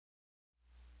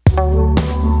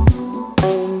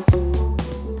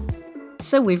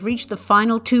So we've reached the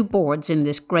final two boards in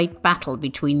this great battle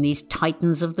between these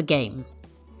titans of the game.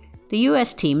 The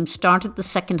US team started the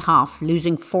second half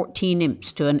losing 14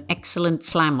 imps to an excellent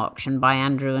slam auction by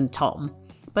Andrew and Tom,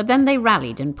 but then they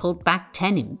rallied and pulled back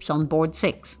 10 imps on board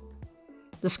 6.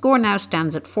 The score now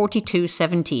stands at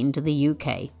 42-17 to the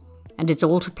UK, and it's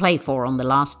all to play for on the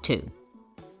last two.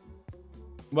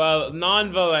 Well,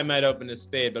 non-vol I might open a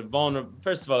spade, but vulnerable,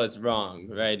 first of all, it's wrong,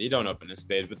 right? You don't open a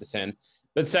spade with this hand.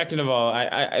 But second of all,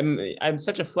 I'm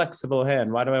such a flexible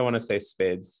hand. Why do I want to say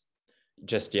spades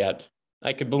just yet?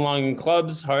 I could belong in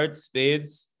clubs, hearts,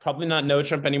 spades. Probably not no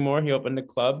trump anymore. He opened a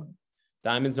club.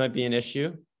 Diamonds might be an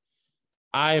issue.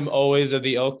 I am always of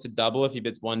the ilk to double if he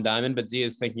bids one diamond, but Z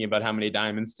is thinking about how many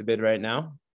diamonds to bid right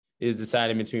now. He is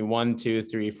deciding between 1, 2,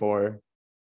 3, 4.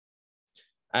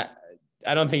 I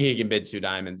don't think he can bid 2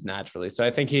 diamonds naturally. So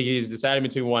I think he's deciding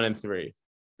between 1 and 3.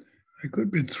 I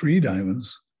could bid 3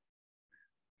 diamonds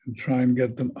and try and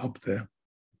get them up there.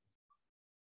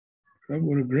 That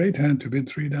would a great hand to bid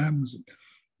 3 diamonds.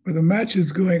 But the match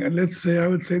is going, and let's say, I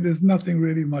would say there's nothing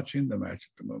really much in the match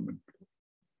at the moment.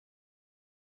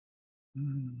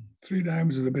 3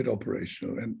 diamonds is a bit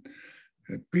operational. And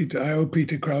I owe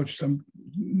Peter Crouch some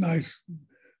nice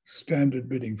standard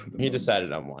bidding for them. He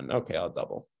decided on 1. Okay, I'll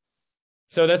double.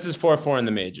 So this is 4-4 in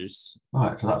the majors. All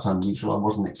right, so that's unusual. I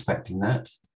wasn't expecting that.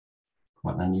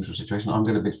 Quite an unusual situation. I'm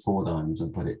going to bid 4 diamonds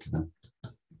and put it to them.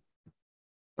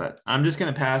 But I'm just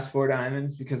going to pass 4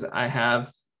 diamonds because I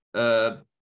have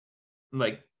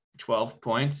like 12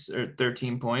 points or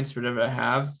 13 points, whatever I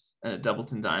have, and a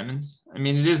doubleton diamonds. I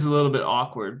mean, it is a little bit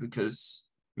awkward because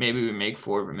maybe we make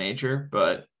 4 of a major,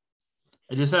 but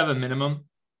I just have a minimum.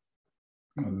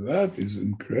 Oh, that is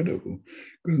incredible.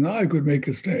 Because now I could make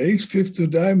a slam. Ace, 5th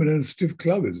of diamond and a stiff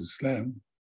club is a slam.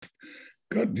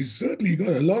 God, he's certainly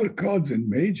got a lot of cards in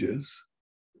majors.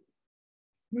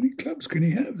 How many clubs can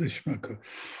he have, the schmucker?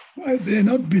 Why they're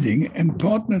not bidding and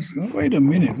partners? Oh, wait a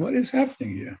minute, what is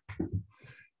happening here?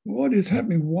 What is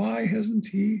happening? Why hasn't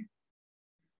they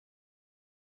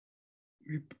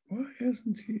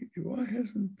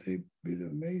bid a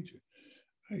major?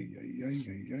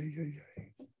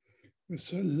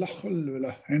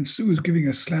 And Sue is giving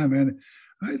a slam, and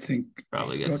I think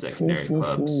probably got get secondary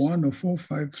 4-4-4-1 or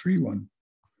 4-5-3-1.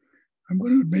 I'm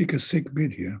going to make a sick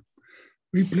bid here.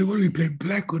 What do we play?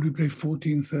 Black, or do we play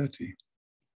 14-30?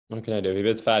 What can I do? If he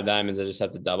bids 5 diamonds, I just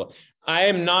have to double. I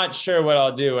am not sure what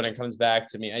I'll do when it comes back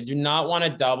to me. I do not want to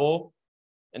double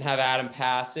and have Adam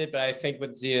pass it, but I think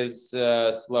with Zia's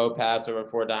slow pass over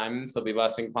 4 diamonds, he'll be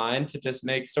less inclined to just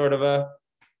make sort of a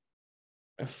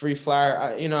free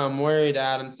flyer. I'm worried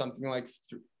Adam something like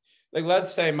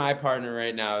let's say my partner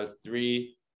right now is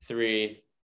 3, 3,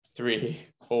 3,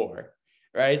 4,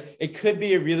 right? It could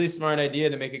be a really smart idea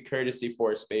to make a courtesy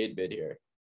 4 spade bid here.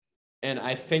 And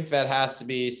I think that has to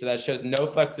be, so that shows no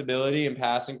flexibility in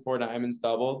passing 4 diamonds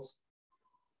doubled. It's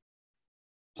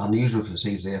unusual for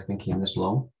CZ thinking this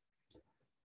long.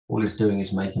 All he's doing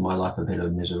is making my life a bit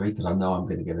of misery because I know I'm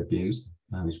going to get abused.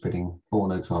 He's bidding 4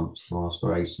 no trumps to ask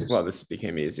for aces. Well, this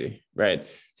became easy, right?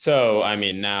 So, I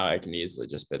mean, now I can easily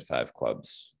just bid 5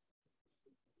 clubs.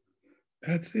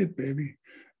 That's it, baby.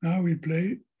 Now we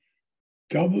play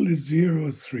double is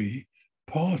 0-3,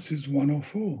 pass is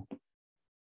 104.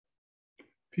 If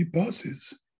he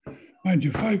passes, mind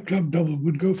you, 5 club double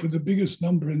would go for the biggest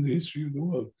number in the history of the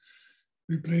world.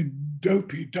 We played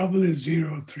dopey, double is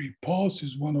 0-3, pass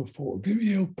is 104. Give me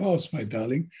your pass, my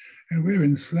darling, and we're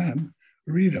in slam.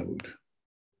 Redoubled.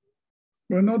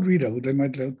 Well, not redoubled. They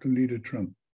might help them lead a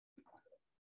trump.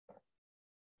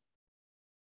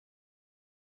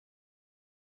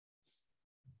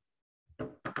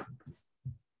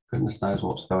 Goodness knows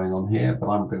what's going on here, but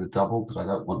I'm going to double because I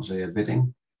don't want Zia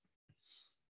bidding.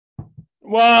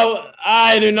 Well,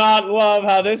 I do not love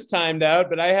how this timed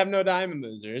out, but I have no diamond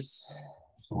losers.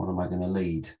 So what am I going to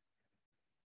lead?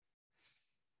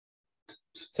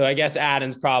 So I guess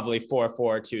Adam's probably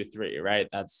 4-4-2-3, right?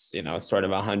 That's, sort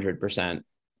of 100%.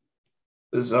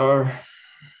 Bizarre.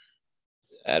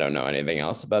 I don't know anything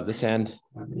else about this hand.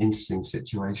 An interesting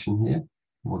situation here.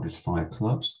 What is 5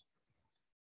 clubs?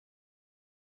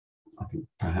 I think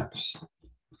perhaps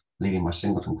leading my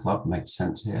singleton club makes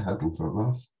sense here, hoping for a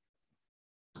rough.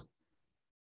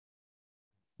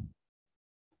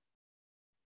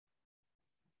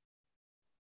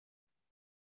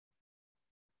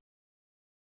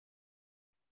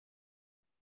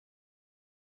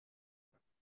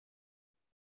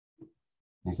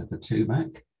 Is it the 2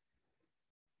 back?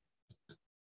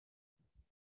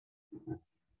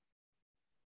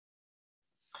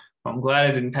 I'm glad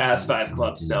I didn't pass 5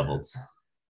 clubs doubled.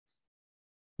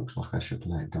 Looks like I should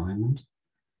play a diamond.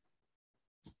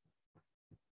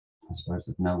 I suppose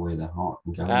there's no way the heart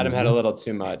can go. Adam had a little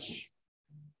too much.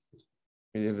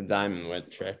 He did the diamond went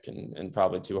trick and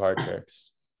probably 2 heart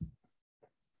tricks.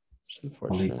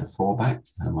 I'll leave the 4 back,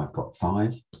 and I've got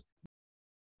 5.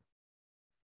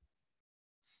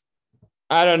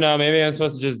 I don't know. Maybe I'm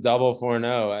supposed to just double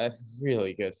 4-0.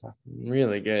 Really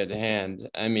good hand.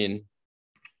 I mean,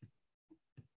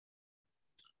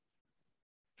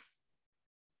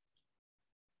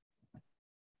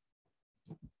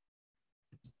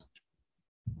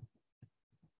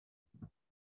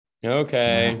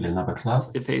 okay. Another club.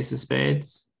 The face of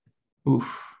spades.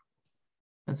 Oof.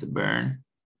 That's a burn.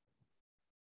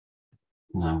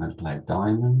 Now I'm going to play a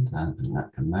diamond and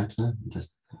that can matter.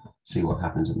 Just see what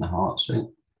happens in the heart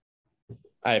string.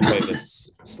 I played this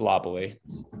sloppily.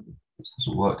 This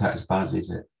hasn't worked out as badly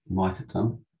as it might have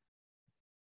done.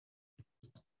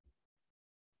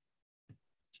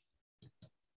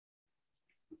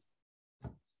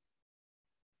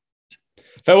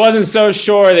 If I wasn't so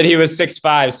sure that he was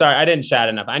 6'5", sorry, I didn't chat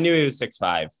enough. I knew he was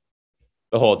 6'5"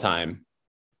 the whole time.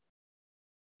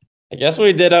 I guess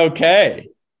we did okay.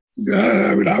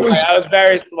 I was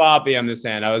very sloppy on this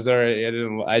hand. I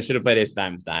should have played ace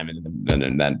diamonds diamond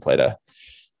and then played a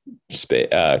spade.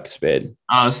 Oh,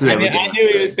 so I knew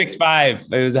he was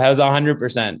 6'5". I was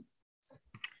 100%.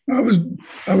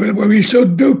 We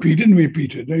showed dopey, didn't we,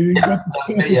 Peter?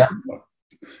 Yeah.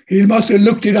 He must have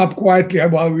looked it up quietly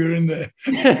while we were in there.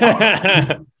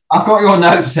 I've got your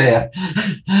notes here.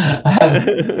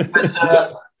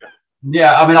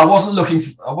 Yeah, I mean, I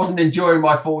wasn't enjoying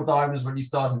my 4 diamonds when you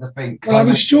started to think. Well, I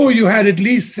was sure you had at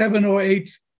least 7 or 8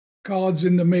 cards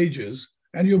in the majors,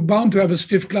 and you're bound to have a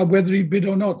stiff club whether he bid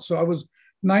or not. So I was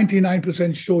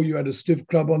 99% sure you had a stiff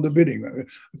club on the bidding.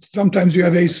 Sometimes you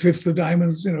have ace-fifth of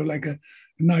diamonds, like a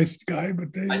nice guy, but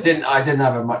I didn't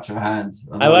have much of a hand.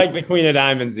 I like the queen of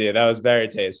diamonds here. That was very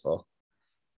tasteful.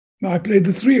 No, I played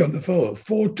the 3 on the 4.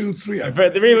 4, 2, 3.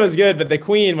 The 3 was good, but the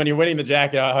queen, when you're winning the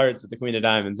jack of hearts with the queen of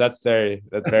diamonds, that's very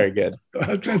good.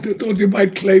 I thought you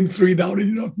might claim 3 down and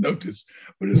you not notice,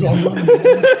 but it's online.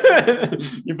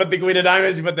 You put the queen of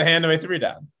diamonds, you put the hand away 3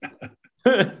 down.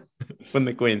 When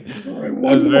the queen. All right,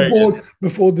 one more board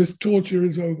before this torture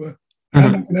is over.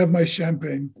 And I can have my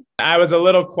champagne. I was a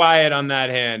little quiet on that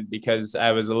hand because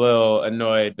I was a little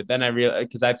annoyed, but then I realized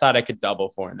because I thought I could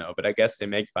double 4-0, but I guess they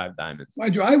make 5 diamonds.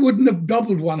 Mind you, I wouldn't have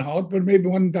doubled 1 heart, but maybe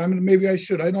 1 diamond. Maybe I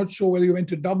should. I'm not sure whether you went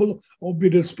to double or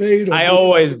bid a spade. I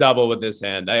always double with this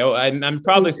hand. I'm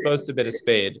probably supposed to bid a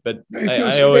spade, but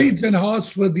spades and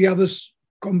hearts were the other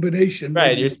combination.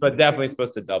 Right, you're definitely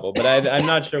supposed to double, but I'm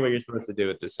not sure what you're supposed to do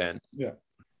with this hand. Yeah,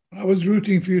 I was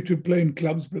rooting for you to play in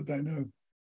clubs, but I know.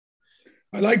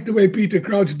 I like the way Peter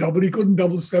Crouch doubled. He couldn't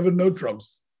double 7 no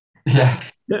trumps. Yeah.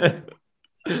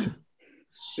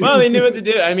 Well, he knew what to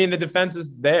do. I mean, the defense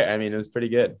is there. I mean, it was pretty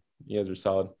good. You guys were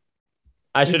solid.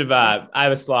 I should have. I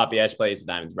was sloppy. I should play ace of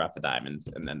diamonds, rough a diamond,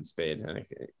 and then spade, and I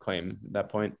claim that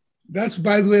point. That's,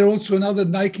 by the way, also another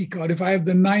Nike card. If I have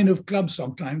the 9 of clubs,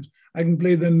 sometimes I can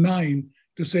play the 9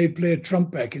 to say play a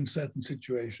trump back in certain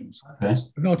situations. Okay.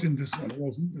 But not in this one. It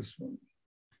wasn't this one.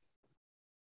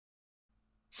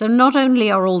 So not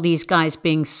only are all these guys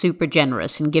being super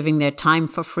generous and giving their time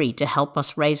for free to help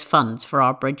us raise funds for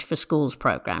our Bridge for Schools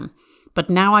program, but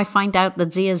now I find out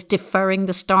that Zia's deferring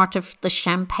the start of the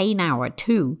champagne hour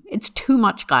too. It's too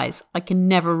much, guys. I can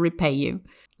never repay you.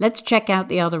 Let's check out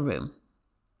the other room.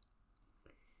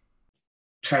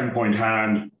 10-point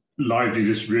hand, lively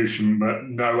distribution, but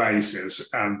no aces,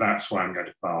 and that's why I'm going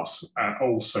to pass. And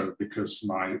also because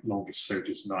my longest suit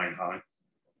is 9 high.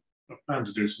 I plan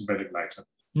to do some bidding later.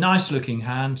 Nice looking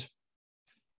hand.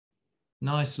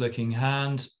 Nice looking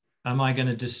hand. Am I going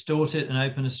to distort it and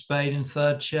open a spade in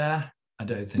 3rd chair? I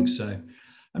don't think so.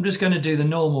 I'm just going to do the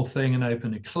normal thing and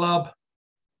open a club.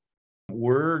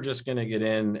 We're just going to get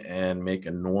in and make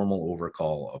a normal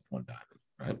overcall of 1 diamond,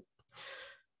 right?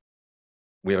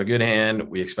 We have a good hand.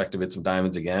 We expect to bid some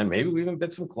diamonds again. Maybe we even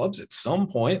bid some clubs at some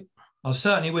point. I'll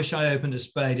certainly wish I opened a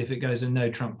spade if it goes in no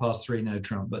trump past 3, no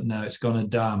trump, but no, it's gone a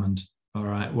diamond. All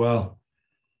right, well,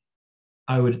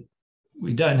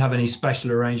 we don't have any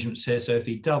special arrangements here. So if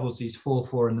he doubles, he's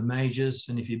 4-4 in the majors.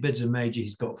 And if he bids a major,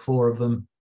 he's got 4 of them.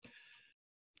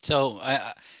 So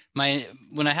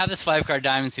when I have this 5-card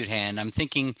diamond suit hand, I'm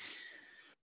thinking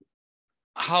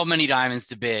how many diamonds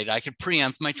to bid. I could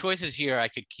preempt my choices here. I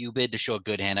could Q bid to show a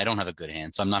good hand. I don't have a good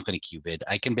hand, so I'm not going to Q bid.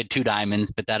 I can bid 2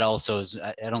 diamonds, but that also is,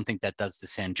 I don't think that does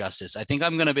this hand justice. I think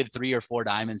I'm going to bid 3 or 4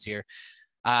 diamonds here.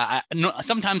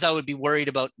 Sometimes I would be worried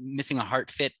about missing a heart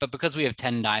fit, but because we have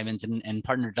 10 diamonds and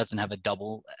partner doesn't have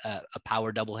a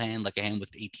power double hand, like a hand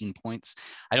with 18 points,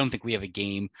 I don't think we have a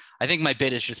game. I think my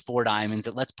bid is just 4 diamonds.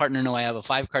 It lets partner know I have a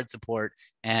 5-card support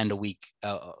and a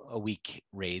weak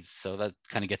raise. So that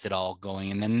kind of gets it all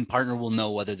going. And then partner will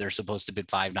know whether they're supposed to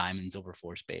bid 5 diamonds over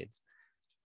 4 spades.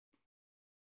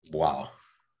 Wow.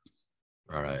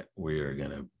 All right.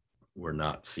 We're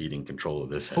not ceding control of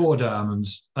this hand. 4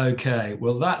 diamonds. Okay,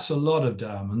 well, that's a lot of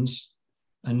diamonds.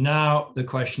 And now the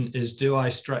question is, do I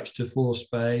stretch to 4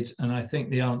 spades? And I think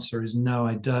the answer is no,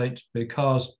 I don't,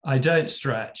 because I don't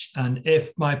stretch. And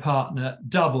if my partner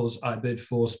doubles, I bid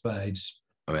 4 spades.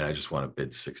 I mean, I just want to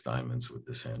bid 6 diamonds with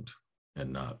this hand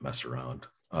and not mess around.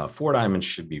 4 diamonds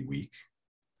should be weak.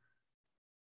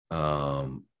 I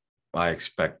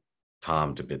expect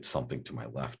Tom to bid something to my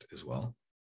left as well.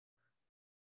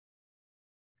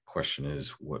 Question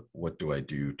is, what do I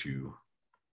do to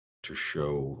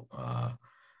show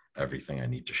everything I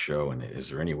need to show, and is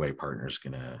there any way partner's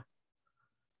gonna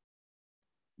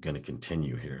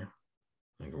continue here?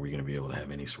 Like, are we going to be able to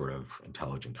have any sort of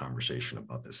intelligent conversation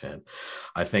about this hand?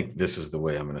 I think this is the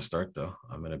way I'm going to start, though.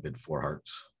 I'm going to bid 4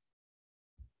 hearts.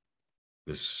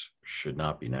 This should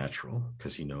not be natural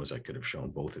because he knows I could have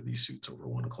shown both of these suits over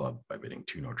 1 club by bidding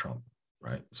 2 no trump.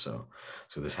 Right. So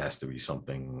this has to be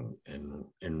something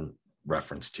in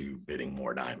reference to bidding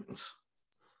more diamonds.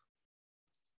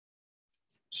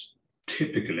 It's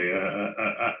typically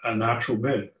a natural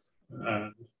bid,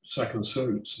 second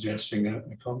suit suggesting a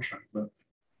contract, but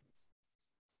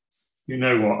you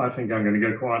know what? I think I'm going to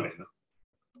go quietly now.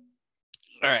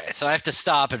 All right, so I have to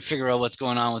stop and figure out what's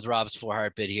going on with Rob's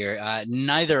 4-heart bid here.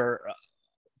 Neither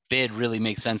bid really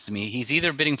makes sense to me. He's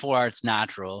either bidding 4 hearts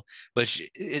natural, which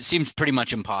it seems pretty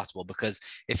much impossible, because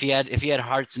if he had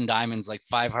hearts and diamonds, like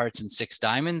 5 hearts and 6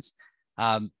 diamonds,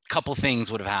 couple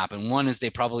things would have happened. One is they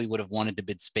probably would have wanted to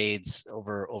bid spades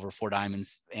over 4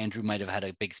 diamonds. Andrew might have had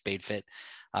a big spade fit.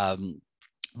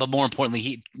 But more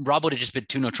importantly, Rob would have just bid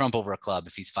 2 no trump over a club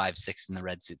if he's 5-6 in the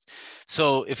red suits.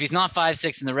 So if he's not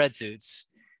 5-6 in the red suits,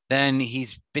 then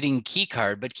he's bidding key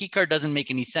card, but key card doesn't make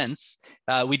any sense.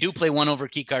 We do play 1 over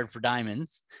key card for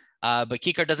diamonds, but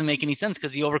key card doesn't make any sense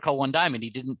because he overcalled 1 diamond. He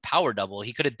didn't power double.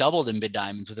 He could have doubled in bid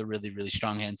diamonds with a really, really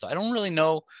strong hand. So I don't really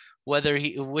know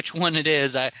which one it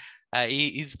is.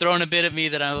 He's thrown a bit at me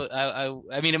that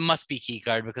I mean, it must be key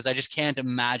card, because I just can't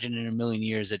imagine in a million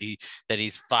years that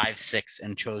he's 5-6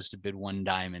 and chose to bid 1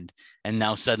 diamond and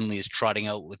now suddenly is trotting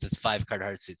out with his 5-card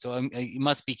heart suit. So it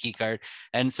must be key card.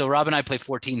 And so Rob and I play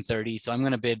 14-30. So I'm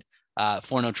going to bid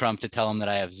 4 no trump to tell him that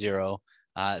I have 0.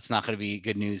 It's not going to be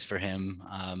good news for him.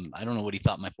 I don't know what he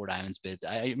thought my 4 diamonds bid.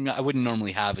 I wouldn't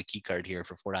normally have a key card here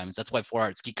for 4 diamonds. That's why 4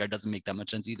 hearts key card doesn't make that much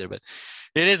sense either. But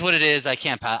it is what it is. I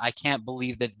can't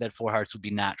believe that 4 hearts would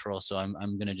be natural. So I'm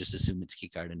going to just assume it's key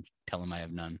card and tell him I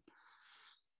have none.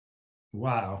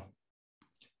 Wow.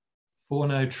 4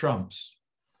 no trumps.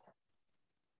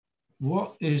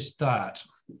 What is that?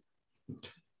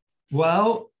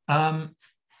 Well,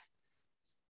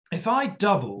 if I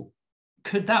double,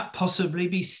 could that possibly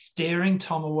be steering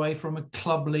Tom away from a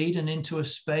club lead and into a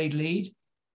spade lead?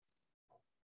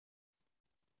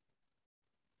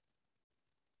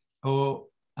 Or,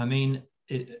 I mean,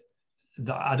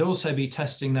 I'd also be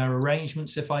testing their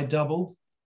arrangements if I double.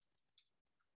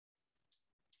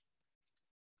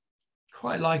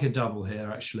 Quite like a double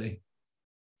here, actually.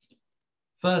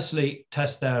 Firstly,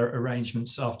 test their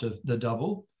arrangements after the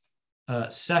double.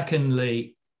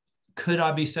 Secondly, could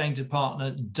I be saying to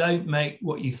partner, don't make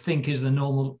what you think is the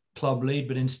normal club lead,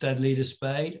 but instead lead a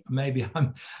spade? Maybe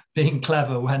I'm being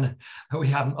clever when we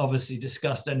haven't obviously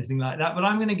discussed anything like that, but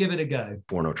I'm going to give it a go.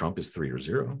 4 no trump is 3 or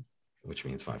 0, which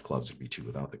means 5 clubs would be 2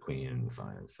 without the queen, and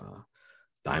 5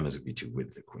 diamonds would be 2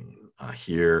 with the queen.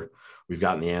 Here, we've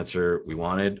gotten the answer we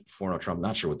wanted. 4 no trump,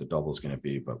 not sure what the double is going to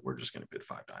be, but we're just going to bid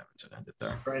 5 diamonds and end it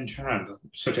there. Strange hand. I'm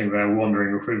sitting there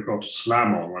wondering if we've got a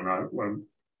slam on when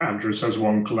Andrew says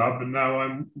 1 club, and now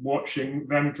I'm watching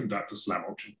them conduct a slam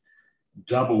auction.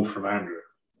 Double from Andrew.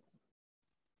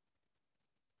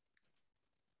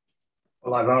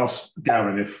 Well, I've asked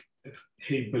Gavin if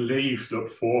he believed that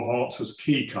 4 hearts was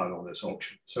key card on this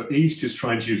auction. So East is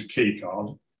trying to use key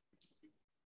card.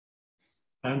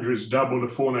 Andrew's double the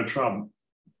 4 no trump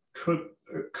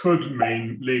could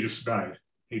mean lead a spade.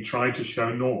 He tried to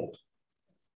show naught.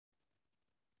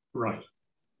 Right.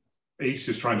 East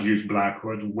is trying to use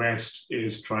Blackwood. West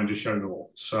is trying to show naught.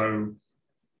 So,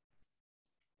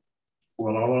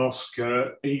 well, I'll ask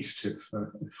East if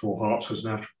 4 hearts was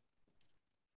natural.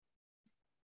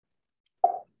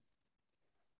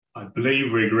 I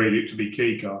believe we agreed it to be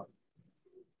key card.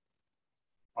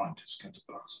 I blind. It's going to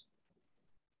pass.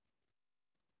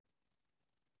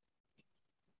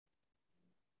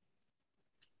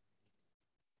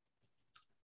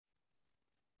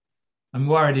 I'm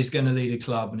worried he's going to lead a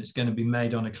club and it's going to be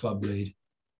made on a club lead.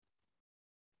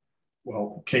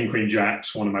 Well, King, Queen,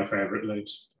 Jack's one of my favourite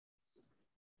leads.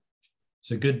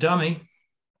 It's a good dummy.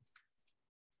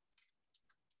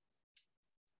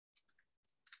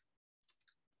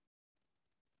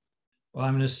 Well,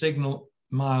 I'm going to signal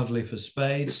mildly for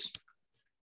spades.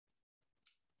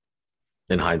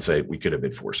 In hindsight, we could have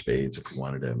bid 4 spades if we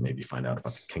wanted to maybe find out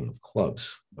about the king of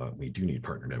clubs, but we do need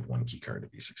partner to have 1 key card to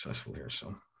be successful here.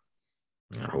 So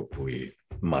hopefully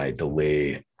my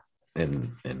delay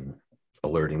in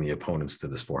alerting the opponents to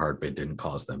this 4 heart bid didn't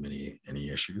cause them any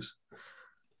issues. I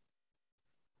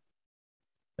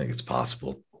think it's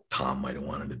possible Tom might have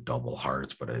wanted to double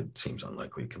hearts, but it seems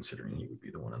unlikely considering he would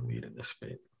be the one on lead in this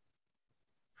spade.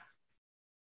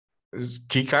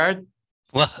 Key card?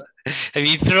 Well, I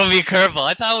mean, throw me a curveball.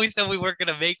 I thought we said we weren't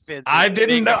going to make fits. I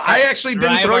didn't know. I actually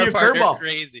didn't throw you a curveball.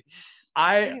 Crazy.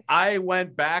 I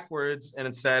went backwards and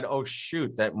it said, "Oh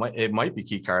shoot, it might be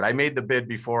key card." I made the bid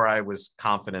before I was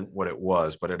confident what it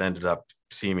was, but it ended up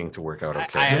seeming to work out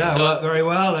okay. Yeah, worked very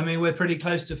well. I mean, we're pretty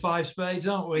close to 5 spades,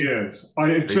 aren't we? Yes,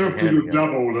 I interpreted your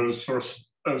double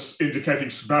as indicating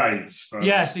spades.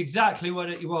 Yes, exactly what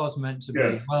it was meant to be.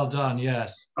 Yes. Well done.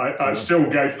 Yes. I still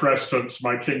gave precedence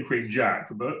my King, Queen, Jack,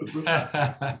 but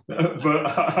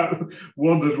I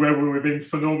wondered whether we were being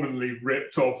phenomenally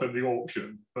ripped off in the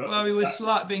auction. But, well, we were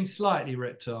being slightly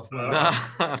ripped off.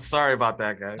 Sorry about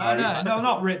that, guys. No,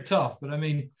 not ripped off, but I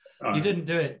mean, you didn't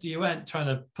do it. You weren't trying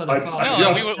to put a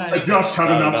I just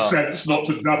had enough sense not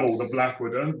to double the Black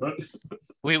Widow, but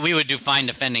we would do fine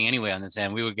defending anyway on this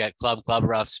hand. We would get club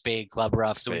rough, spade, club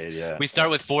rough. So we start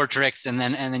with 4 tricks, and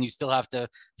then you still have to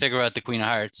figure out the Queen of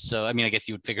Hearts. So I mean, I guess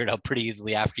you would figure it out pretty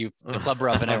easily after the club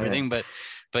rough and everything. But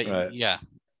right. Yeah.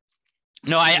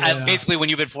 No, I basically when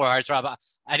you bid 4 hearts, Rob,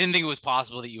 I didn't think it was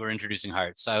possible that you were introducing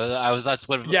hearts. That's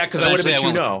what. Yeah, because I would have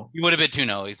been 2-0. You would have been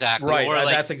 2-0, exactly. Right.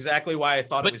 That's exactly why I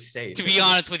thought it was safe. To be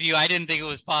honest with you, I didn't think it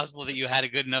was possible that you had a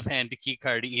good enough hand to key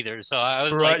card either. So I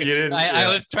was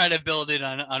I was trying to build it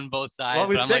on both sides.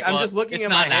 Well, I'm just looking at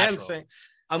my hand saying.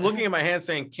 I'm looking at my hand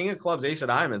saying King of Clubs, Ace of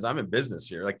Diamonds. I'm in business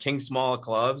here, like King Small of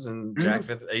Clubs and Jack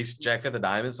Fifth, Ace, Jack Fifth of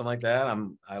Diamonds, something like that.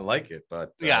 I like it,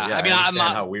 but I mean, I'm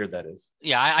not how weird that is.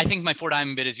 Yeah, I think my 4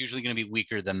 diamond bid is usually going to be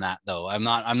weaker than that, though. I'm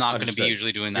not going to be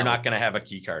usually doing that. You're not going to have a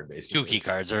key card, basically. 2 key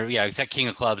cards, or except King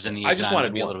of Clubs and the. I just wanted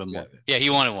to be a little bit more. Yeah, he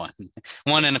wanted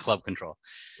one and a club control.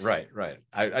 Right.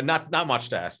 I not much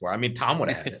to ask for. I mean, Tom would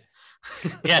have had it.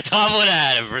 Yeah, Tom would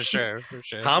have had it for sure.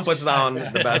 Tom puts down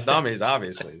the best dummies,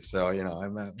 obviously. So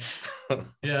I'm.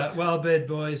 Yeah, well bid,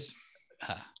 boys.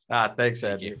 Thanks,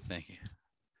 Ed. Thank you.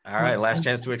 All right, last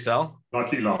chance to excel.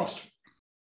 Lucky last.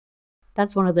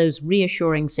 That's one of those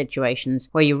reassuring situations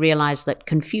where you realize that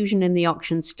confusion in the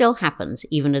auction still happens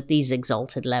even at these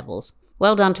exalted levels.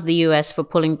 Well done to the US for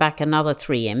pulling back another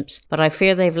 3 imps, but I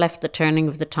fear they've left the turning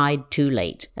of the tide too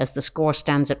late, as the score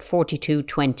stands at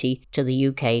 42-20 to the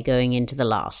UK going into the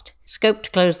last. Scope to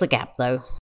close the gap, though.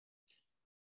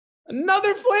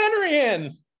 Another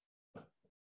Flannery.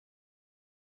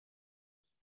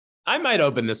 I might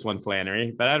open this one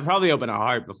Flannery, but I'd probably open a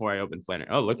heart before I open Flannery.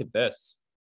 Oh, look at this.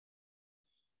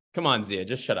 Come on, Zia,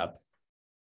 just shut up.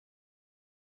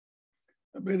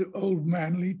 A bit old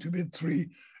manly to bid 3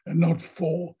 and not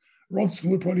 4. Robson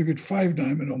would probably bid 5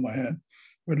 diamond on my hand,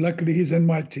 but luckily he's in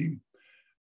my team.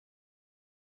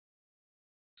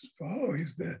 Oh,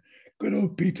 he's there. Good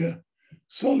old Peter.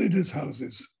 Solid as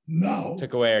houses. Now.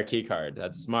 Took away our key card.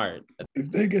 That's smart.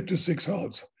 If they get to 6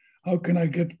 hearts, how can I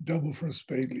get double for a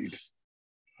spade lead?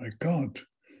 I can't.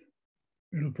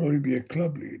 It'll probably be a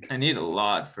club lead. I need a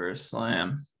lot for a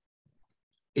slam.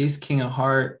 Ace, King of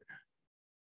Heart.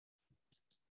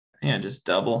 Yeah, just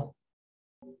double.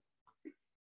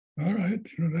 All right,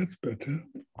 that's better.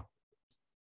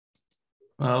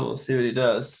 Well, we'll see what he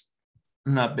does.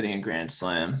 I'm not bidding a grand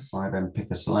slam. I then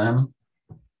pick a slam.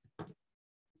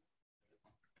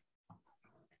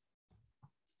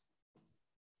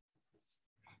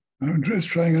 I'm just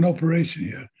trying an operation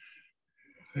here.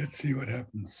 Let's see what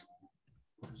happens.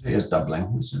 Here's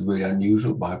doubling. This is really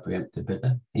unusual by a preemptive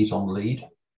bidder. He's on lead.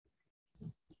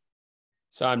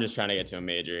 So I'm just trying to get to a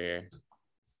major here.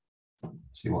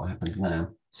 See what happens now.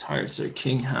 His hearts are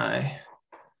king high.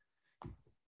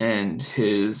 And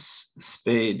his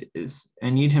spade is, I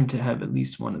need him to have at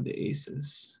least one of the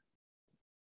aces.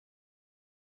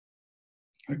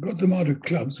 I got them out of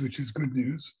clubs, which is good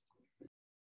news.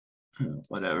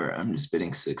 Whatever, I'm just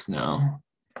bidding 6 now.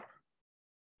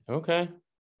 Okay.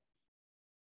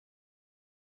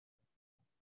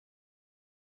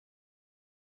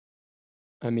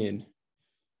 I mean,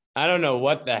 I don't know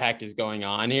what the heck is going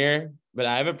on here, but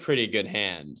I have a pretty good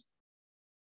hand.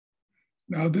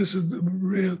 Now, this is the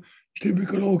real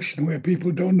typical auction where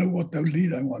people don't know what the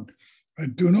lead I want. I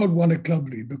do not want a club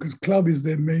lead because club is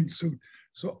their main suit.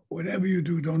 So whatever you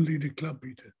do, don't lead a club,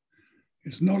 Peter.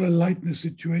 It's not a lightness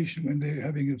situation when they're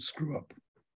having a screw up.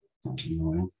 That's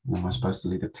annoying. Am I supposed to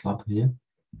lead a club here?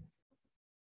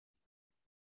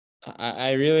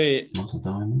 I really... Not a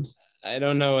diamond. I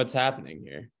don't know what's happening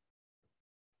here.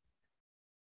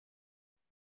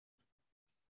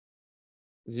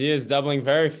 Zia is doubling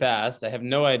very fast. I have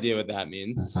no idea what that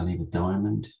means. If I lead a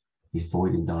diamond, he's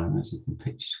voiding diamonds. He can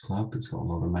pitch his club. He's got a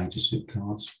lot of major suit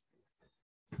cards.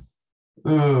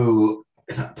 Oh,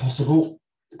 is that possible?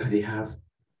 Could he have...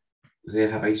 Does he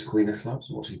have ace queen of clubs?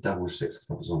 What's he double 6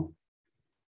 clubs on?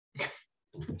 I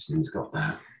guess he's got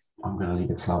that. I'm going to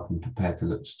lead a club and prepare to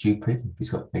look stupid if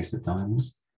he's got ace of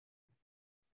diamonds.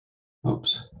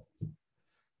 Oops.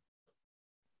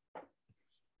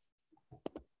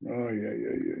 Oh,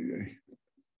 yeah.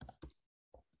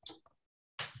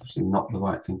 Obviously not the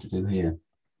right thing to do here.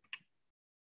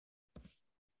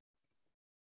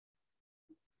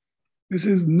 This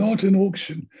is not an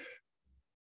auction.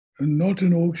 And not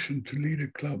an auction to lead a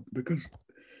club because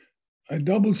I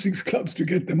double 6 clubs to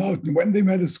get them out. And when they've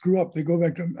had a screw up, they go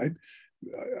back to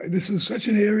this is such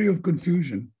an area of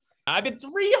confusion. I bid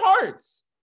 3 hearts.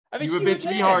 You would bid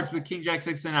 3 hearts with king jack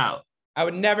 6 and out. I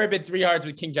would never bid 3 hearts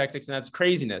with king jack 6, and that's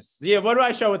craziness. Zia, what do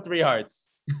I show with 3 hearts?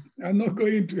 I'm not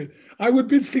going into it. I would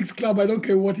bid 6 club. I don't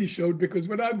care what he showed because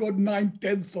when I've got 9,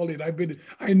 10 solid, I bid it.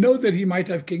 I know that he might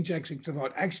have king jack 6 of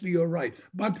heart. Actually, you're right.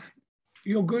 But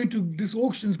you're going to, this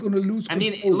auction is going to lose control.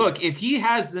 I mean, look, if he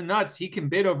has the nuts, he can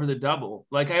bid over the double.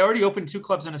 Like I already opened 2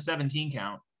 clubs on a 17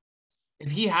 count. If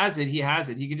he has it, he has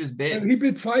it. He can just bid. And he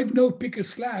bid 5 no, pick a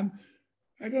slam.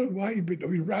 I don't know why he bid.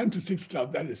 Oh, he ran to 6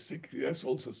 club. That is 6. That's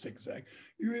also zigzag.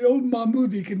 You old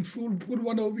Mahmoud, he can put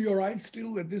one over your eyes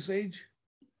still at this age.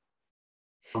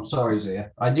 I'm sorry,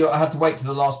 Zia. I knew I had to wait for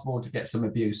the last board to get some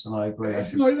abuse, and I agree.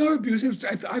 No abuse.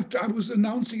 I was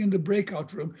announcing in the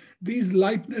breakout room, these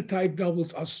Leitner type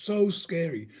doubles are so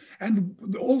scary. And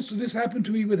also this happened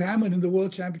to me with Hammond in the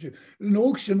World Championship, an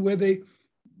auction where they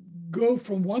go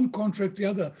from one contract to the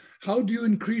other. How do you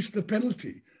increase the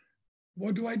penalty?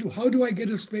 What do I do? How do I get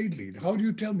a spade lead? How do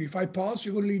you tell me? If I pass,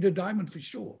 you're going to lead a diamond for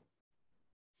sure.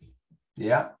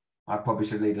 Yeah, I probably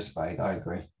should lead a spade. I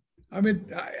agree. I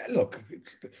mean, look,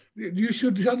 you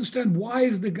should understand why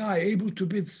is the guy able to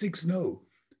bid 6 no?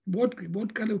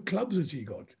 What kind of clubs has he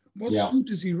got? What suit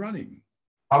is he running?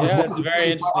 It's a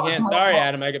very interesting hand. Sorry,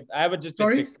 Adam. I would just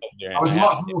bid 6 clubs here. I was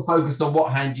much more focused on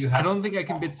what hand you had. I don't think I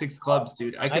can bid 6 clubs,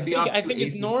 dude. I think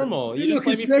it's normal. Look,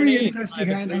 it's a very interesting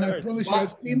hand, and I promise you,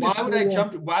 I've seen this.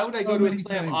 Why would I go to a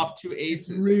slam off 2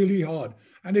 aces? It's really hard.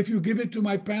 And if you give it to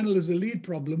my panel as a lead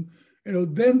problem,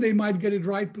 then they might get it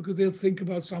right because they'll think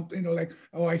about something, like,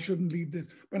 oh, I shouldn't lead this.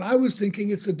 But I was thinking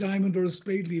it's a diamond or a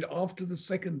spade lead after the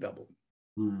second double.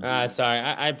 Sorry,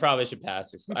 I probably should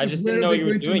pass 6. I just didn't know what you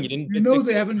were doing. You didn't.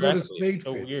 They haven't got a spade.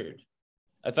 So weird.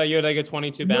 I thought you had like a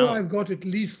 22 balance. balance. I've got at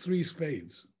least 3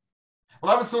 spades.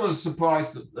 Well, I was sort of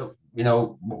surprised that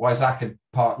why Zach had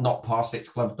not passed 6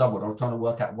 clubs doubled. I was trying to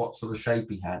work out what sort of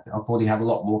shape he had. I thought he had a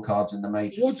lot more cards in the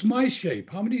majors. What's my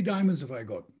shape? How many diamonds have I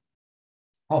got?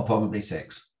 Oh, probably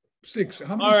 6. 6.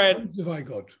 How many spades have I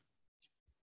got?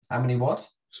 How many what?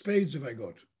 Spades have I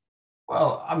got?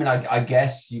 Well, I mean, I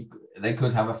guess they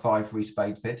could have a 5-3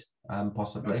 spade fit,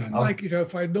 possibly. I'd like you to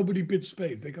have 5. Nobody bids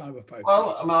spades. They can't have a 5.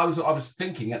 Well, I mean, I was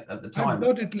thinking at the time. I've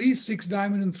got at least 6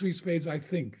 diamond and 3 spades, I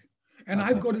think. And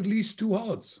I've got at least 2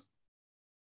 hearts.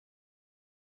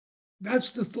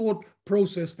 That's the thought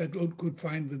process that could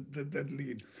find that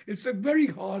lead. It's a very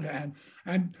hard hand.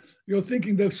 And you're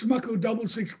thinking the Smucko double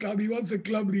 6 club, he wants a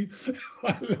club lead.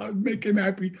 I'll make him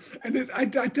happy. And I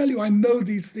tell you, I know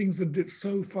these things that it's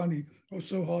so funny or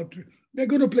so hard to. They're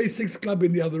going to play 6 club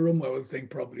in the other room, I would think,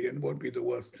 probably, and it won't be the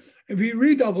worst. If he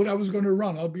redoubled, I was going to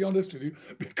run, I'll be honest with you,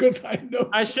 because I know.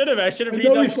 I should have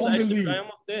redoubled. I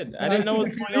almost did. I didn't know what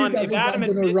was going on. If Adam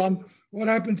I'm going to run. What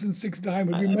happens in 6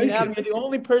 diamond? Adam, you're the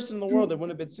only person in the world that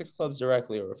wouldn't have bid 6 clubs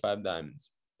directly over 5 diamonds.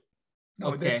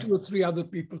 No, there are 2 or 3 other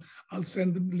people. I'll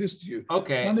send them list to you.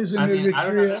 Okay. One is in I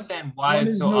don't understand why one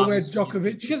it's is so Novak obvious.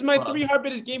 Djokovic. Because my 3 heart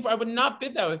bid is game for. I would not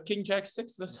bid that with King Jack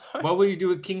 6 this heart. What will you do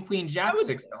with King Queen Jack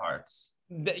 6 of hearts?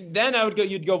 Then I would go.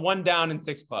 You'd go 1 down in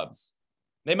 6 clubs.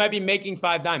 They might be making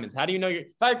 5 diamonds. How do you know you're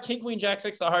 5 King Queen Jack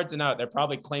 6 of hearts and out? They're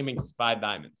probably claiming 5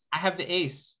 diamonds. I have the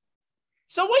ace.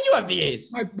 So what? You have the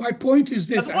ace. My point is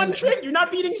this. That's one trick. You're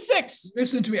not beating 6.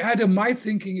 Listen to me, Adam. My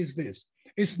thinking is this.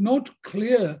 It's not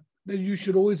clear then you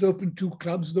should always open 2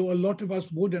 clubs, though a lot of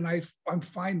us would, and I'm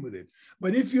fine with it.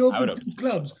 But if you open 2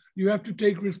 clubs, you have to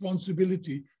take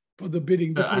responsibility for the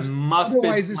bidding, So I because must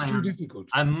otherwise bid it's too slam. difficult.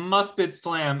 I must bid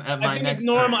slam at my I think next it's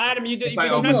normal, turn. Adam. If You're I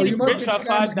not open getting must rich bid off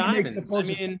slam 5 and he makes a diamonds. I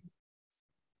positive. mean,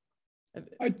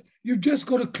 You've just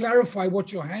got to clarify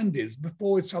what your hand is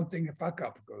before it's something a fuck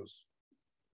up goes.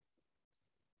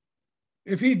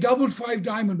 If he doubled 5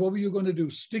 diamond, what were you going to do?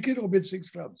 Stick it or bid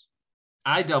 6 clubs?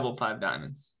 I doubled 5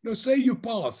 diamonds. No, say you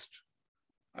passed.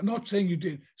 I'm not saying you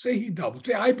did. Say he doubled.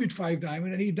 Say I bid 5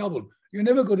 diamond and he doubled. You're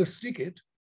never going to stick it.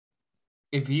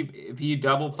 If he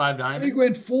doubled 5 diamonds, he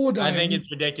went 4 diamonds. I think it's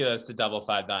ridiculous to double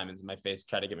 5 diamonds in my face.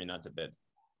 Try to get me not to bid,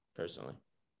 personally.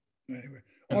 Anyway,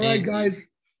 all right, guys.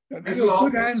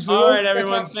 Good hands. All right,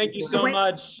 everyone. Thank you so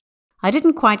much. I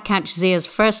didn't quite catch Zia's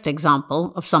first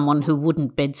example of someone who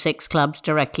wouldn't bid 6 clubs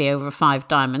directly over 5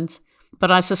 diamonds,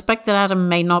 but I suspect that Adam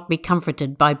may not be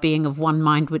comforted by being of one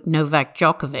mind with Novak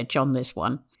Djokovic on this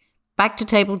one. Back to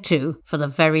table 2 for the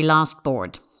very last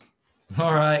board.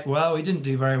 All right, well, we didn't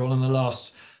do very well on the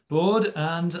last board,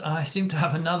 and I seem to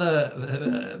have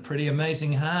another pretty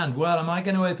amazing hand. Well, am I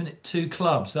going to open it 2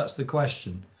 clubs? That's the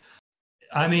question.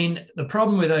 I mean, the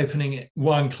problem with opening it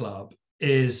 1 club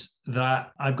is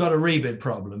that I've got a rebid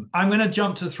problem. I'm going to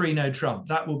jump to 3 no trump.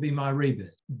 That will be my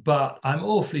rebid, but I'm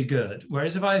awfully good.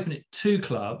 Whereas if I open it 2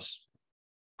 clubs,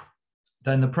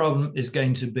 then the problem is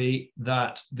going to be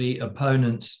that the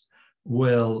opponents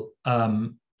will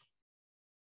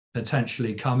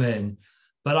potentially come in.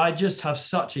 But I just have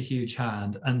such a huge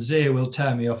hand, and Zia will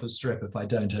tear me off a strip if I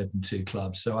don't open 2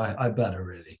 clubs. So I better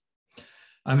really.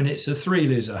 I mean, it's a 3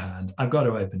 loser hand. I've got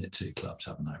to open it 2 clubs,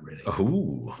 haven't I, really?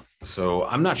 Oh, so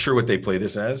I'm not sure what they play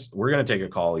this as. We're going to take a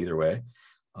call either way.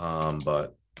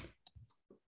 But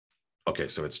okay,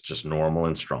 so it's just normal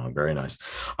and strong. Very nice.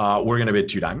 We're going to bid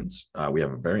 2 diamonds. We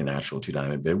have a very natural 2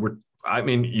 diamond bid. I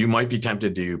mean, you might be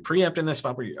tempted to preempt in this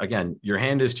spot, but again, your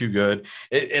hand is too good.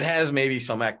 It has maybe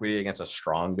some equity against a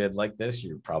strong bid like this.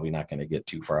 You're probably not going to get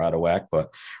too far out of whack,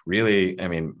 but really, I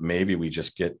mean, maybe we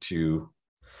just get to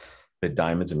bid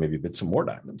diamonds and maybe bid some more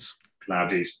diamonds.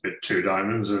 Cloudy's bid 2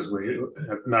 diamonds, as we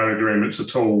have no agreements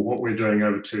at all what we're doing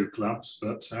over 2 clubs,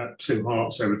 but 2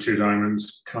 hearts over 2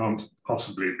 diamonds can't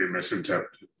possibly be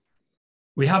misinterpreted.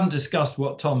 We haven't discussed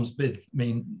what Tom's bid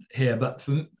mean here, but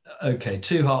okay,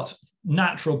 2 hearts,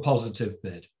 natural positive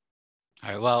bid. All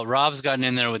right, well, Rob's gotten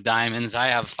in there with diamonds. I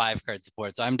have 5 card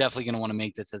support, so I'm definitely going to want to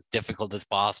make this as difficult as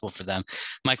possible for them.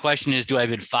 My question is, do I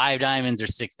bid 5 diamonds or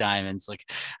 6 diamonds? Like,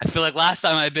 I feel like last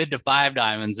time I bid to 5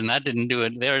 diamonds and that didn't do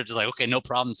it. They were just like, okay, no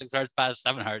problem. 6 hearts past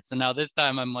 7 hearts. And now this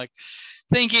time I'm like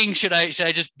thinking, should I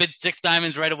just bid 6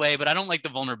 diamonds right away? But I don't like the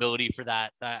vulnerability for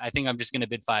that. I think I'm just going to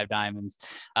bid 5 diamonds.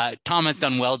 Tom has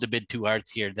done well to bid 2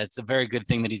 hearts here. That's a very good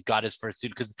thing that he's got his first suit,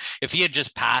 because if he had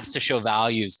just passed to show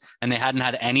values and they hadn't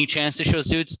had any chance to show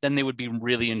suits, then they would be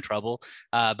really in trouble.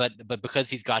 But because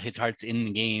he's got his hearts in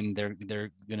the game,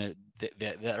 they're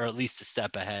at least a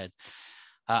step ahead.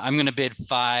 I'm going to bid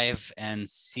 5 and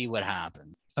see what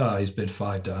happens. Oh, he's bid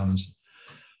 5 diamonds.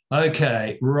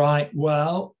 Okay, right.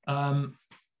 Well,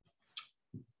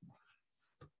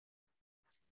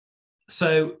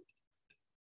 so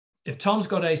if Tom's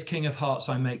got ace king of hearts,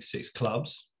 I make 6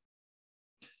 clubs.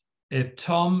 If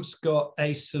Tom's got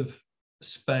ace of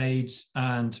spades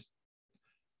and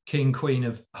king queen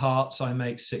of hearts, I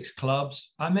make 6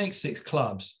 clubs. I make 6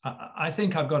 clubs. I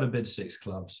think I've got to bid 6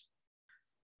 clubs.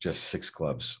 Just 6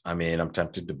 clubs. I mean, I'm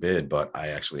tempted to bid, but I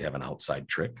actually have an outside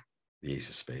trick, the ace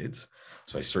of spades.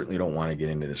 So I certainly don't want to get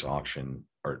into this auction,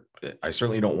 or I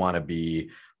certainly don't want to be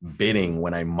bidding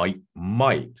when I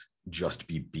might just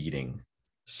be beating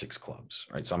 6 clubs,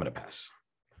 right? So I'm going to pass.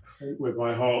 With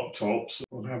my heart tops,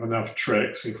 we'll have enough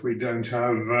tricks if we don't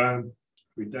have an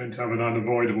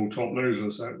unavoidable top loser.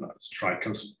 So let's try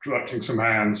constructing some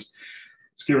hands.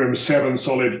 Let's give him 7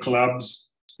 solid clubs,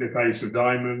 stiff ace of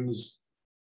diamonds,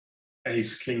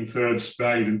 ace, king, 3rd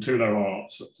spade, and 2 low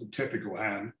hearts. That's a typical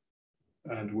hand,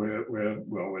 and we're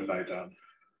laid down.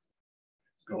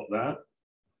 Got that.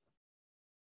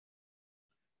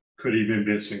 Could he be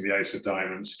missing the ace of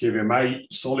diamonds? Give him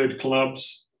 8 solid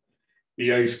clubs, the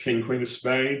ace, king, queen of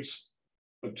spades,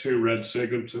 and 2 red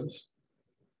Sigurdsons.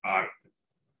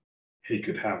 He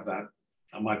could have that.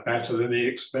 Am I better than he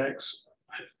expects?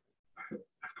 I've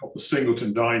got the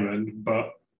singleton diamond, but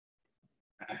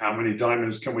how many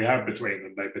diamonds can we have between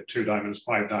them? They bid 2 diamonds,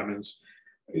 5 diamonds.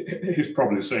 He's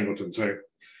probably singleton too.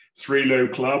 3 low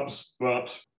clubs,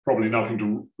 but probably nothing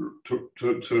to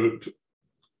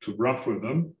rough with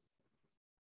them.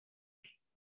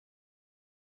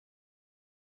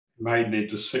 May need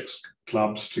the 6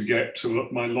 clubs to get to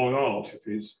my long art if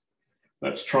he's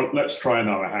Let's try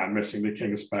another hand, missing the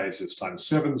king of spades this time.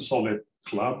 7 solid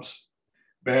clubs,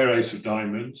 bare ace of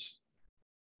diamonds,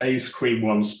 ace, queen,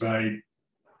 1 spade,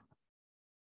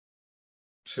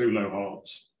 2 low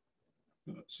hearts.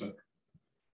 That's a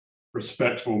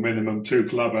respectable minimum 2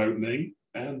 club opening.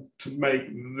 And to make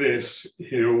this,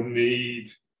 he'll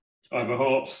need either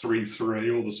hearts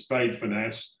 3-3 or the spade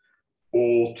finesse,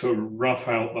 or to rough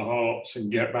out the hearts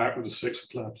and get back with the 6 of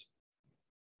clubs.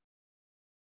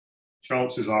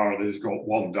 Chances are that he's got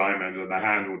 1 diamond and the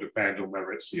hand will depend on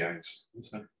whether it's the ace.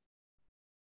 So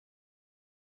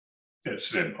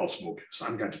it's an impossible guess.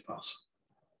 I'm going to pass.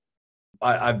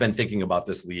 I've been thinking about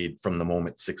this lead from the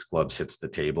moment 6 clubs hits the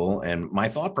table, and my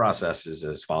thought process is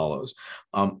as follows.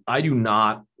 I do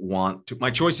not want to, my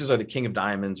choices are the king of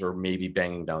diamonds or maybe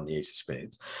banging down the ace of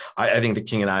spades. I think the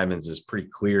king of diamonds is pretty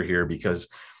clear here because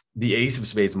the ace of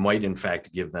spades might in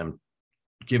fact give them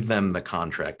the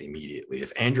contract immediately.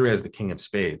 If Andrew has the king of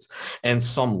spades and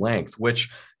some length, which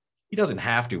he doesn't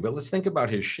have to, but let's think about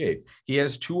his shape. He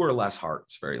has 2 or less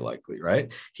hearts, very likely,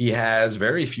 right? He has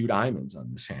very few diamonds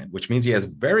on this hand, which means he has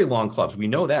very long clubs. We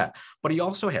know that, but he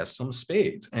also has some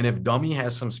spades. And if dummy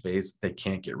has some spades they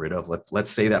can't get rid of,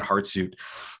 let's say that heart suit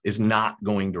is not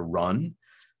going to run.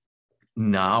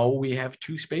 Now we have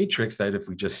 2 spade tricks that if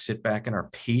we just sit back and are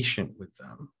patient with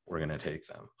them, we're going to take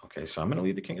them. Okay, so I'm going to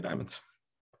lead the king of diamonds.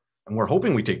 And we're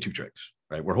hoping we take 2 tricks,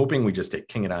 right? We're hoping we just take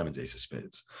king of diamonds, ace of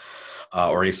spades,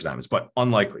 or ace of diamonds, but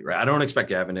unlikely, right? I don't expect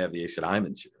Gavin to have the ace of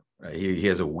diamonds here, right? He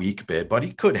has a weak bid, but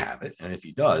he could have it. And if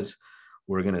he does,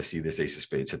 we're going to see this ace of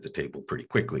spades hit the table pretty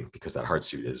quickly because that heart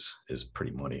suit is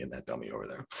pretty money in that dummy over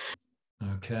there.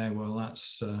 Okay, well,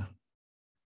 that's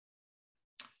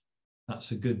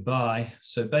a good buy.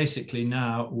 So basically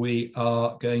now we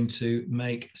are going to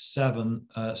make 7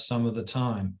 some of the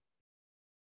time.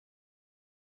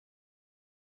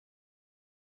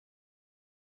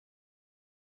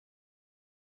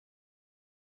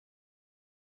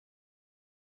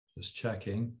 Just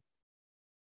checking.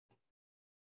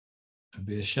 It'd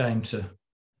be a shame to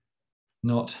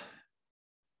not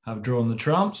have drawn the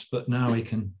trumps, but now we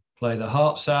can play the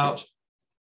hearts out.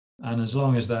 And as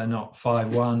long as they're not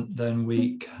 5-1, then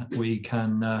we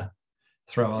can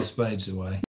throw our spades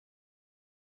away.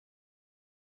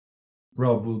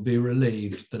 Rob will be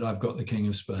relieved that I've got the king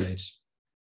of spades.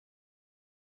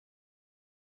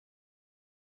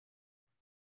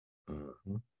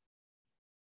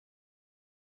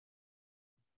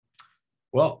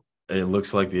 Well, it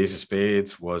looks like the ace of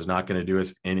spades was not going to do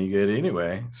us any good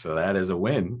anyway. So that is a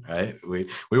win, right? We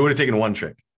would have taken 1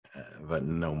 trick, but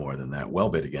no more than that. Well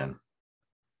bid again.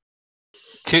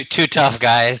 Too tough,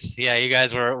 guys. Yeah, you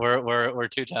guys were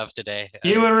too tough today.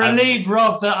 You were relieved,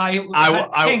 Rob, that I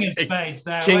king of spades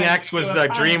there. King X was the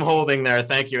dream holding there.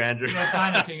 Thank you, Andrew. You were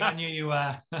panicking. I knew you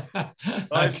were. Well,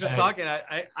 I was just talking.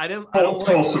 I didn't.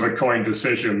 Toss of a coin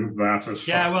decision.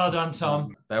 Yeah, well done,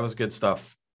 Tom. That was good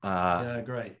stuff. Yeah,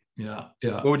 great. Yeah.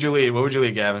 What would you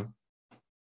lead, Gavin?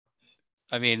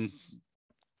 I mean,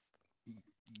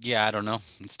 yeah, I don't know.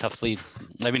 It's a tough lead.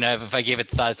 I mean, if I gave it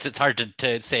thoughts, it's hard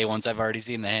to say once I've already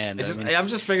seen the hand. I'm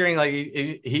just figuring like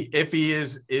if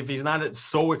he's not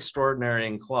so extraordinary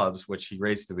in clubs, which he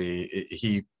rates to be,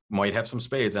 he might have some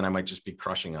spades, and I might just be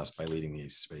crushing us by leading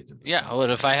these spades. Yeah, well,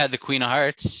 if I had the queen of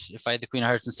hearts, instead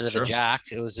of the jack,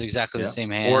 it was exactly the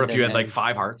same hand. Or if you had like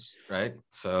 5 hearts, right?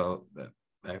 So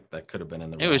that could have been in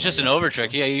the. It was just an over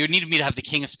trick. Yeah, you needed me to have the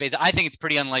king of spades. I think it's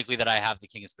pretty unlikely that I have the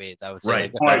king of spades. I would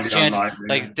say, right?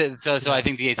 So I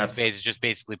think the ace of spades is just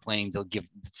basically playing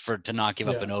to not give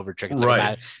up an over trick. It's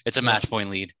right. It's a match point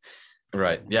lead.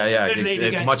 Right. Yeah.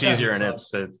 It's much easier in IPS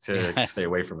to stay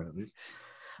away from it at least.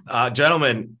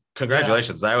 Gentlemen,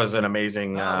 congratulations! That was an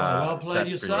amazing well set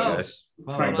played for you guys.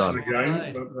 Well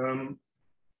done.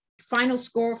 Final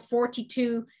score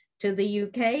 42 to the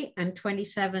UK and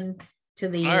 27 to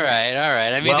the US. All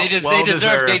right. I mean, they definitely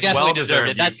deserved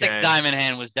it. That 6 diamond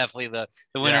hand was definitely the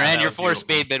winner, and your 4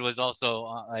 spade bid was also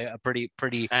a pretty.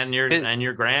 And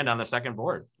your grand on the second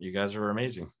board. You guys were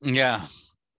amazing. Yeah.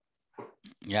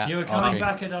 You were coming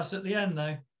back at us at the end,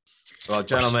 though. Well,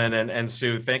 gentlemen and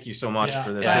Sue, thank you so much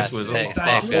for this. Yeah, this was a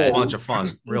whole bunch of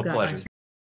fun. Real pleasure.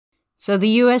 So the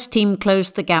US team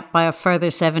closed the gap by a further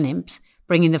 7 imps,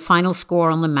 bringing the final score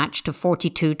on the match to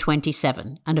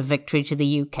 42-27 and a victory to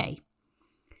the UK.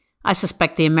 I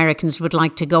suspect the Americans would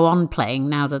like to go on playing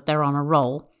now that they're on a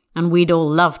roll, and we'd all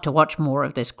love to watch more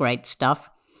of this great stuff.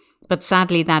 But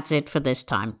sadly, that's it for this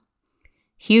time.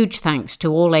 Huge thanks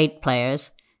to all 8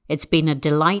 players. It's been a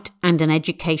delight and an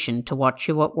education to watch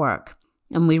you at work,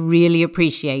 and we really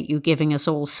appreciate you giving us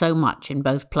all so much in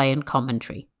both play and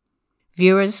commentary.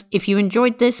 Viewers, if you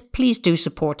enjoyed this, please do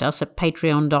support us at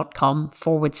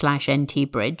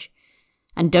patreon.com/ntbridge.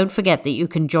 And don't forget that you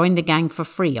can join the gang for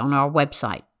free on our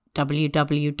website,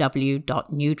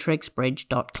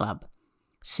 www.newtricksbridge.club.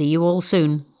 See you all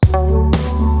soon.